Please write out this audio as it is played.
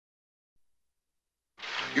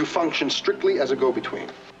You function strictly as a go-between.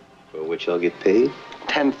 For which I'll get paid?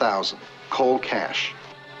 10,000, cold cash.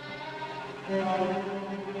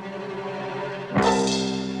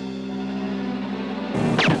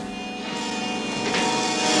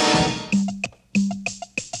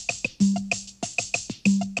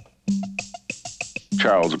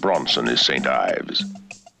 Charles Bronson is St. Ives.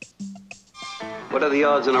 What are the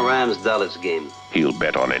odds in a Rams-Dallas game? He'll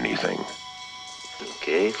bet on anything.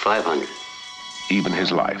 Okay, 500. Even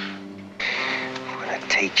his life. I'm gonna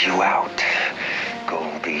take you out. Go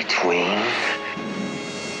between.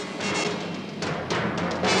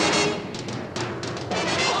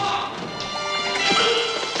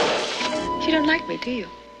 You don't like me, do you?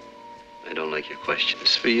 I don't like your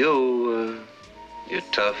questions. For you, you're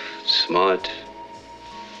tough, smart.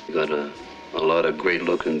 You got a lot of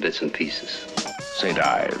great-looking bits and pieces. St.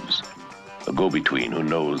 Ives, a go-between who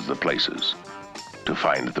knows the places to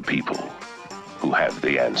find the people who have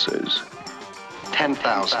the answers.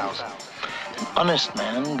 10,000. An honest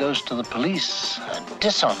man goes to the police. A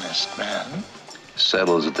dishonest man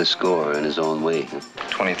Settles the score in his own way.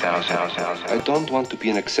 20,000. I don't want to be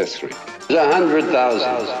an accessory. It's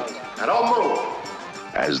 100,000. And I'll move.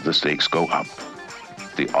 As the stakes go up,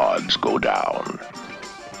 the odds go down.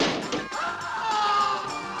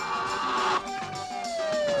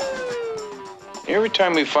 Every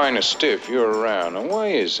time we find a stiff, you're around. Now, why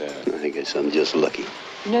is that? I guess I'm just lucky.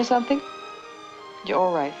 You know something? You're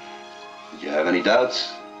all right. Did you have any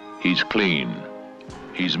doubts? He's clean.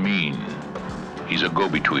 He's mean. He's a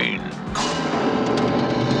go-between.